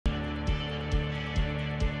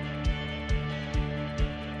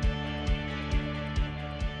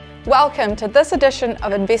Welcome to this edition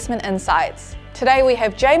of Investment Insights. Today we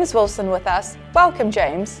have James Wilson with us. Welcome,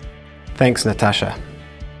 James. Thanks, Natasha.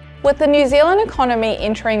 With the New Zealand economy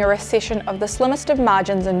entering a recession of the slimmest of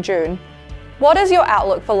margins in June, what is your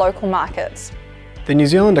outlook for local markets? The New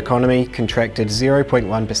Zealand economy contracted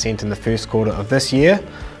 0.1% in the first quarter of this year,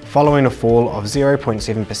 following a fall of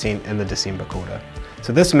 0.7% in the December quarter.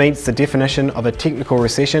 So this meets the definition of a technical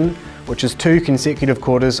recession, which is 2 consecutive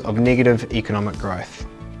quarters of negative economic growth.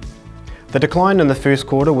 The decline in the first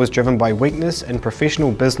quarter was driven by weakness in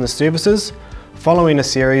professional business services, following a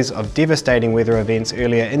series of devastating weather events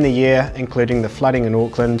earlier in the year, including the flooding in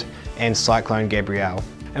Auckland and Cyclone Gabrielle.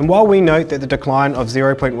 And while we note that the decline of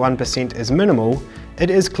 0.1% is minimal, it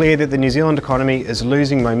is clear that the New Zealand economy is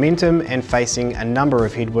losing momentum and facing a number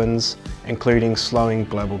of headwinds, including slowing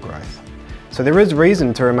global growth. So there is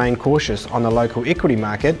reason to remain cautious on the local equity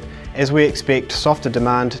market, as we expect softer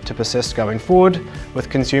demand to persist going forward, with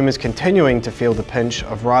consumers continuing to feel the pinch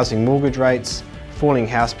of rising mortgage rates, falling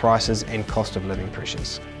house prices and cost of living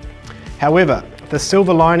pressures. However, the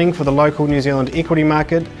silver lining for the local New Zealand equity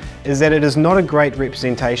market is that it is not a great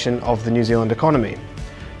representation of the New Zealand economy.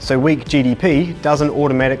 So weak GDP doesn't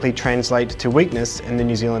automatically translate to weakness in the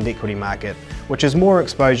New Zealand equity market, which is more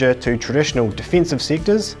exposure to traditional defensive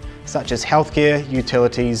sectors such as healthcare,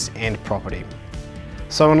 utilities and property.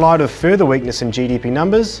 So in light of further weakness in GDP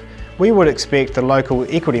numbers, we would expect the local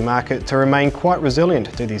equity market to remain quite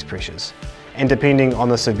resilient to these pressures. And depending on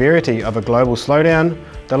the severity of a global slowdown,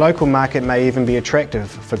 the local market may even be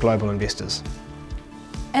attractive for global investors.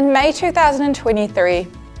 In May 2023,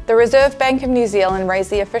 the Reserve Bank of New Zealand raised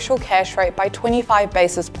the official cash rate by 25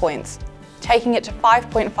 basis points, taking it to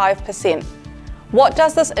 5.5%. What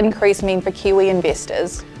does this increase mean for Kiwi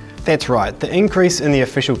investors? That's right, the increase in the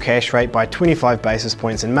official cash rate by 25 basis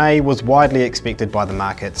points in May was widely expected by the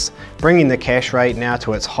markets, bringing the cash rate now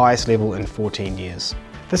to its highest level in 14 years.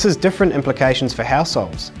 This has different implications for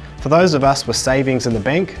households. For those of us with savings in the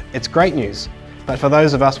bank, it's great news. But for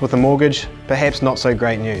those of us with a mortgage, perhaps not so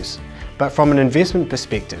great news. But from an investment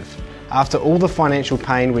perspective, after all the financial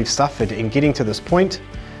pain we've suffered in getting to this point,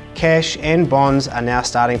 cash and bonds are now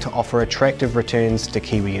starting to offer attractive returns to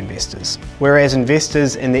Kiwi investors. Whereas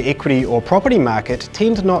investors in the equity or property market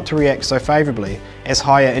tend not to react so favourably, as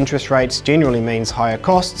higher interest rates generally means higher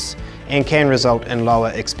costs and can result in lower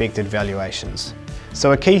expected valuations.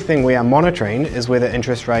 So a key thing we are monitoring is whether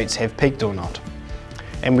interest rates have peaked or not.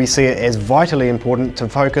 And we see it as vitally important to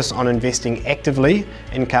focus on investing actively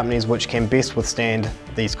in companies which can best withstand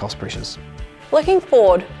these cost pressures. Looking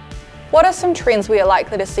forward, what are some trends we are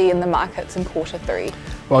likely to see in the markets in quarter 3?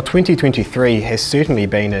 Well, 2023 has certainly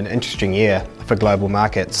been an interesting year for global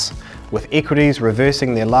markets, with equities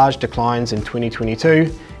reversing their large declines in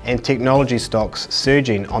 2022 and technology stocks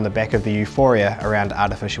surging on the back of the euphoria around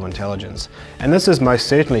artificial intelligence. And this is most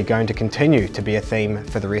certainly going to continue to be a theme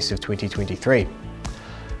for the rest of 2023.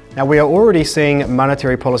 Now, we are already seeing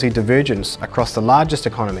monetary policy divergence across the largest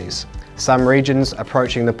economies. Some regions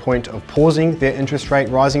approaching the point of pausing their interest rate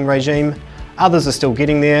rising regime, others are still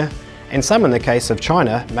getting there, and some in the case of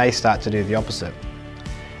China may start to do the opposite.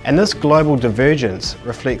 And this global divergence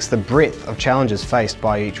reflects the breadth of challenges faced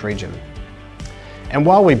by each region. And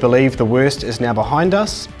while we believe the worst is now behind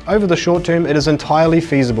us, over the short term it is entirely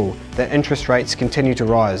feasible that interest rates continue to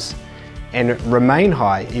rise and remain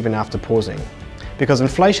high even after pausing. Because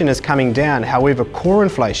inflation is coming down, however core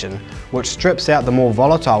inflation, which strips out the more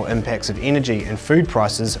volatile impacts of energy and food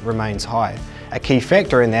prices, remains high. A key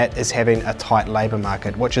factor in that is having a tight labour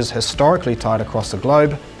market, which is historically tight across the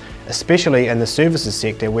globe, especially in the services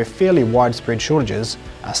sector where fairly widespread shortages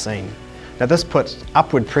are seen. Now this puts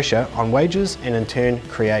upward pressure on wages and in turn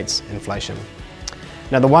creates inflation.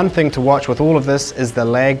 Now the one thing to watch with all of this is the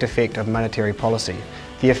lagged effect of monetary policy.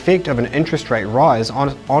 The effect of an interest rate rise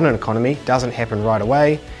on an economy doesn't happen right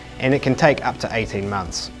away, and it can take up to 18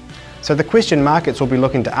 months. So the question markets will be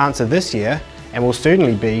looking to answer this year and will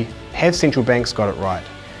certainly be, have central banks got it right?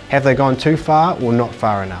 Have they gone too far or not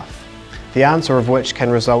far enough? The answer of which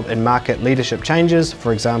can result in market leadership changes,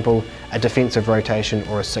 for example, a defensive rotation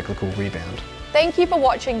or a cyclical rebound. Thank you for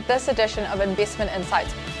watching this edition of Investment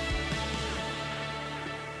Insights.